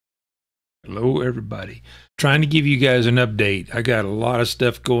Hello everybody. Trying to give you guys an update. I got a lot of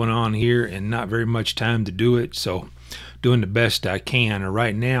stuff going on here and not very much time to do it, so doing the best I can. And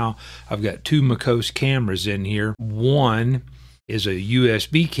right now I've got two Mokose cameras in here. One is a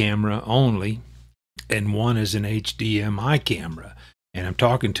USB camera only and one is an HDMI camera. And I'm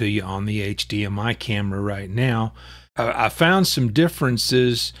talking to you on the HDMI camera right now. I found some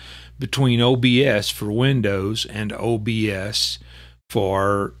differences between OBS for Windows and OBS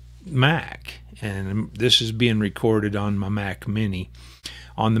for Mac, and this is being recorded on my Mac Mini.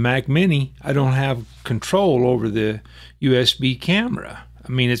 On the Mac Mini, I don't have control over the USB camera.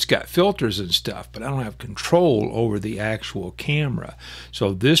 I mean, it's got filters and stuff, but I don't have control over the actual camera.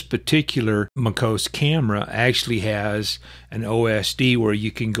 So this particular Mokose camera actually has an OSD where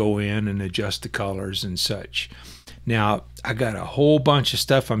you can go in and adjust the colors and such. Now, I got a whole bunch of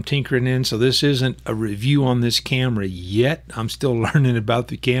stuff I'm tinkering in, so this isn't a review on this camera yet. I'm still learning about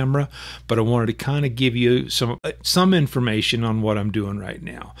the camera, but I wanted to kind of give you some information on what I'm doing right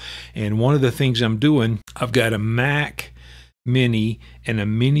now. And one of the things I'm doing, I've got a Mac Mini and a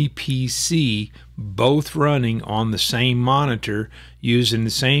Mini PC both running on the same monitor using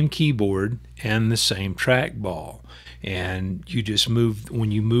the same keyboard and the same trackball. And you just move,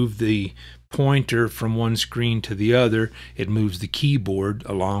 when you move the pointer from one screen to the other, it moves the keyboard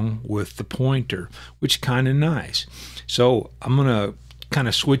along with the pointer, which is kind of nice. So I'm gonna kind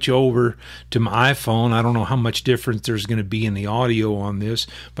of switch over to my iPhone. I don't know how much difference there's going to be in the audio on this,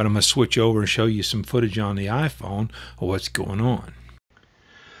 but I'm going to switch over and show you some footage on the iPhone of what's going on.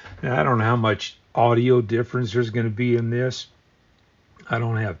 Now, I don't know how much audio difference there's going to be in this. I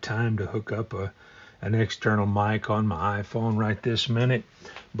don't have time to hook up an external mic on my iPhone right this minute,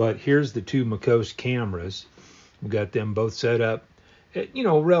 but here's the two Mokose cameras. We've got them both set up, you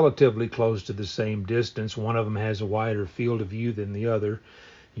know, relatively close to the same distance. One of them has a wider field of view than the other.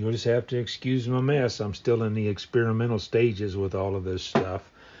 You'll just have to excuse my mess. I'm still in the experimental stages with all of this stuff,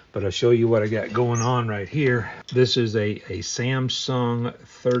 but I'll show you what I got going on right here. This is a Samsung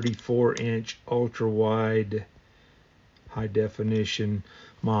 34-inch ultra-wide high definition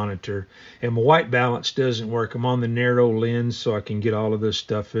monitor, and my white balance doesn't work. I'm on the narrow lens so I can get all of this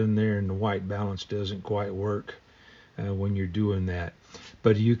stuff in there, and the white balance doesn't quite work when you're doing that.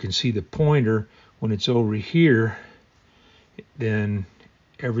 But you can see the pointer when it's over here, then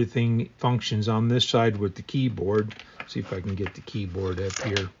everything functions on this side with the keyboard. See if I can get the keyboard up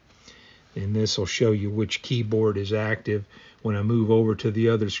here, and this will show you which keyboard is active. When I move over to the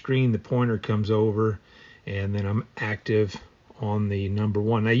other screen, the pointer comes over and then I'm active on the number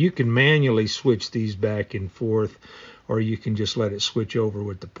one. Now you can manually switch these back and forth, or you can just let it switch over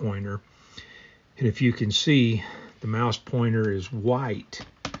with the pointer. And if you can see, the mouse pointer is white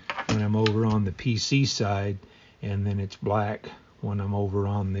when I'm over on the PC side, and then it's black when I'm over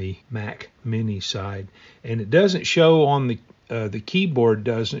on the Mac Mini side. And it doesn't show on the keyboard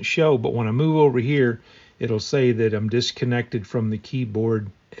doesn't show, but when I move over here, it'll say that I'm disconnected from the keyboard.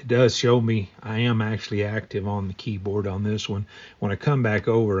 It does show me I am actually active on the keyboard on this one. When I come back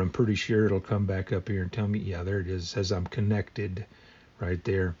over, I'm pretty sure it'll come back up here and tell me, yeah, there it is. It says I'm connected right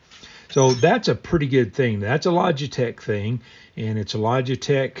there. So that's a pretty good thing. That's a Logitech thing, and it's a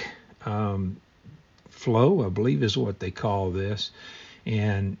Logitech Flow, I believe is what they call this.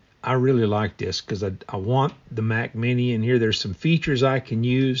 And I really like this because I want the Mac Mini in here. There's some features I can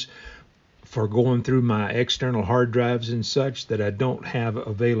use for going through my external hard drives and such that I don't have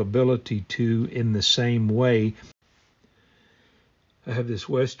availability to in the same way. I have this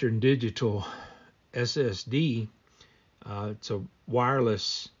Western Digital SSD. It's a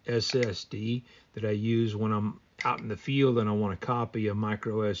wireless SSD that I use when I'm out in the field and I want to copy a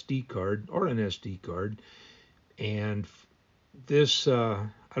micro SD card or an SD card. And this, I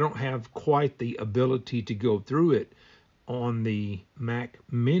don't have quite the ability to go through it on the Mac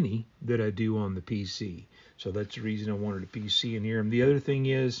Mini that I do on the PC. So that's the reason I wanted a PC in here. And the other thing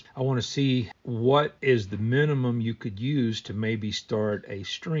is, I want to see what is the minimum you could use to maybe start a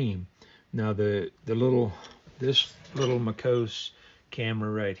stream. Now this little Mokose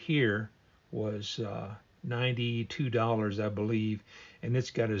camera right here was $92, I believe, and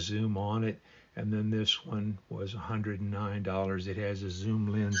it's got a zoom on it. And then this one was $109. It has a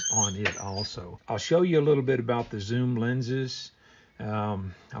zoom lens on it also. I'll show you a little bit about the zoom lenses. I'll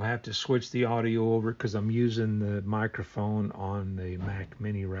have to switch the audio over because I'm using the microphone on the Mac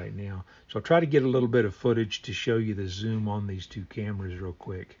Mini right now. So I'll try to get a little bit of footage to show you the zoom on these two cameras real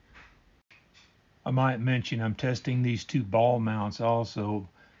quick. I might mention I'm testing these two ball mounts also.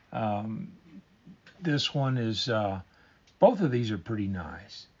 This one is, both of these are pretty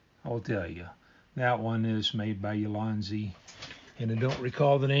nice, I'll tell you. That one is made by Ulanzi, and I don't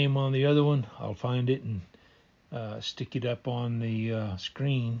recall the name on the other one. I'll find it and stick it up on the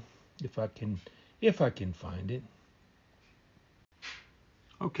screen if I can find it.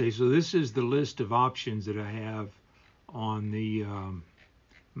 Okay, so this is the list of options that I have on the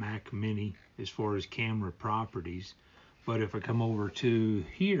Mac Mini as far as camera properties. But if I come over to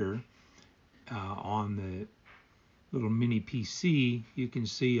here on the little mini PC, you can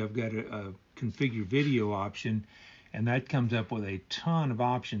see I've got a configure video option, and that comes up with a ton of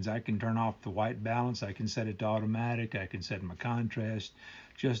options. I can turn off the white balance, I can set it to automatic, I can set my contrast,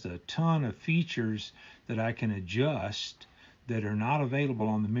 just a ton of features that I can adjust that are not available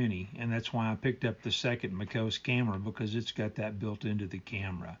on the Mini, and that's why I picked up the second Mokose camera, because it's got that built into the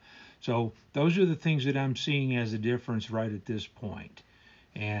camera. So those are the things that I'm seeing as a difference right at this point.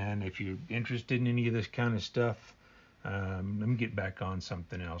 And if you're interested in any of this kind of stuff, let me get back on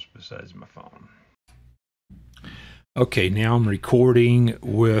something else besides my phone. Okay, now I'm recording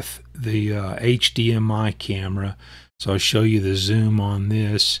with the HDMI camera, so I'll show you the zoom on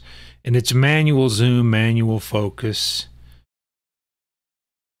this, and it's manual zoom, manual focus.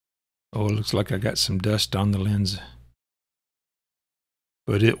 Oh, it looks like I got some dust on the lens,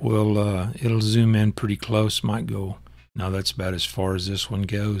 but it will it'll zoom in pretty close. Might go, now that's about as far as this one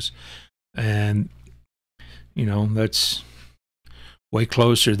goes, and you know, that's way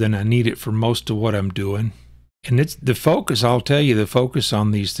closer than I need it for most of what I'm doing. And it's the focus, I'll tell you, the focus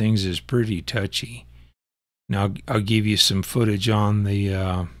on these things is pretty touchy. Now I'll give you some footage on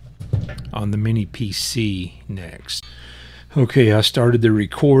the mini PC next. Okay, I started the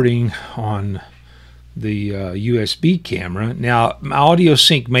recording on the USB camera. Now my audio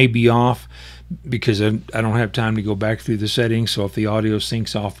sync may be off because I don't have time to go back through the settings, so if the audio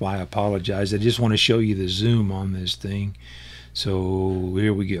syncs off, I apologize. I just want to show you the zoom on this thing. So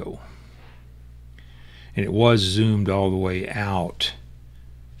here we go. And it was zoomed all the way out,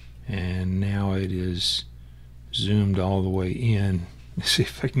 and now it is zoomed all the way in. Let's see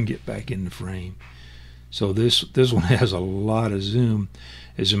if I can get back in the frame. So this one has a lot of zoom.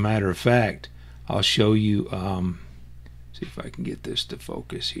 As a matter of fact, I'll show you, see if I can get this to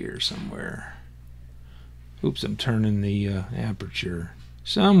focus here somewhere. Oops, I'm turning the aperture.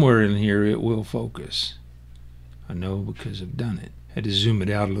 Somewhere in here it will focus. I know because I've done it. I had to zoom it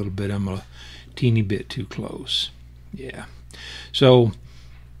out a little bit. I'm a teeny bit too close. Yeah. So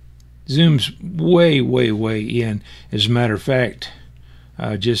zooms way, way, way in. As a matter of fact,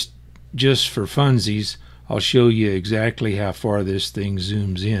 just for funsies, I'll show you exactly how far this thing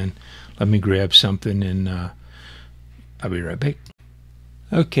zooms in. Let me grab something and I'll be right back.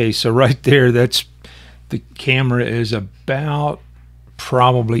 Okay, so right there, that's the camera is about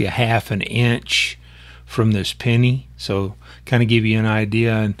probably a half an inch from this penny, so kind of give you an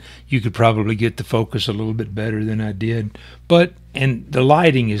idea, and you could probably get the focus a little bit better than I did. And the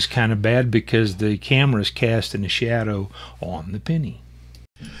lighting is kind of bad because the camera is casting a shadow on the penny.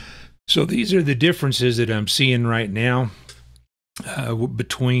 So these are the differences that I'm seeing right now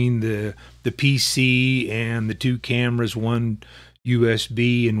between the PC and the two cameras, one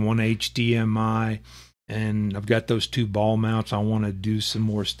USB and one HDMI. And I've got those two ball mounts I want to do some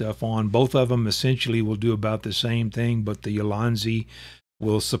more stuff on. Both of them essentially will do about the same thing, but the Ulanzi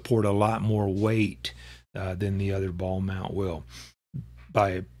will support a lot more weight than the other ball mount will,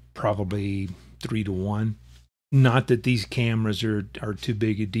 by probably 3 to 1. Not that these cameras are too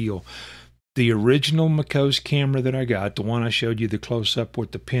big a deal. The original Mokose camera that I got, the one I showed you the close-up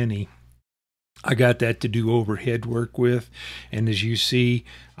with the penny, I got that to do overhead work with, and as you see,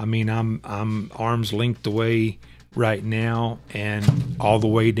 I mean, I'm arm's length away right now, and all the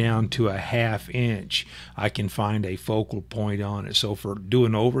way down to a ½ inch I can find a focal point on it. So for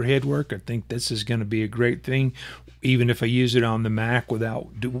doing overhead work, I think this is going to be a great thing. Even if I use it on the Mac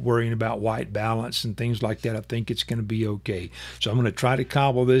without worrying about white balance and things like that, I think it's going to be okay. So I'm going to try to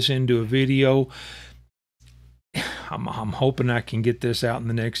cobble this into a video. I'm hoping I can get this out in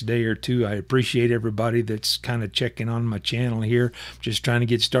the next day or two. I appreciate everybody that's kind of checking on my channel here. Just trying to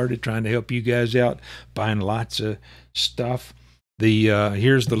get started, trying to help you guys out, buying lots of stuff.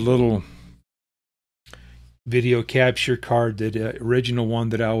 Here's the little video capture card, that original one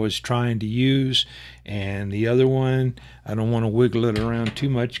that I was trying to use, and the other one, I don't want to wiggle it around too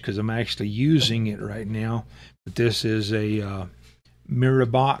much because I'm actually using it right now. But this is a mirror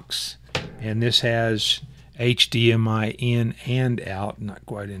box, and this has HDMI in and out. Not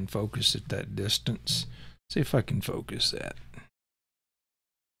quite in focus at that distance. See if I can focus that.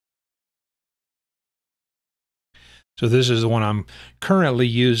 So this is the one I'm currently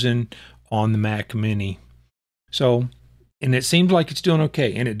using on the Mac Mini. So and it seems like it's doing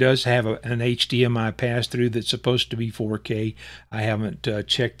okay. And it does have an HDMI pass-through that's supposed to be 4K. I haven't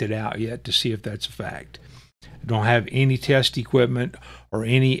checked it out yet to see if that's a fact. I don't have any test equipment or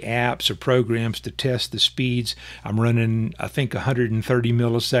any apps or programs to test the speeds. I'm running, I think, 130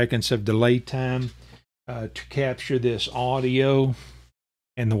 milliseconds of delay time to capture this audio.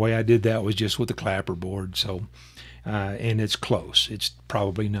 And the way I did that was just with the clapper board. So, and it's close. It's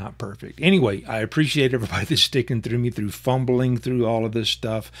probably not perfect. Anyway, I appreciate everybody that's sticking through me through fumbling through all of this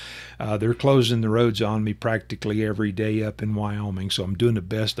stuff. They're closing the roads on me practically every day up in Wyoming. So I'm doing the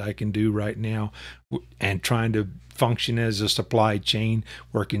best I can do right now and trying to function as a supply chain,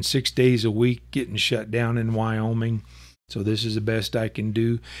 working 6 days a week, getting shut down in Wyoming. So this is the best I can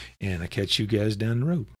do. And I catch you guys down the road.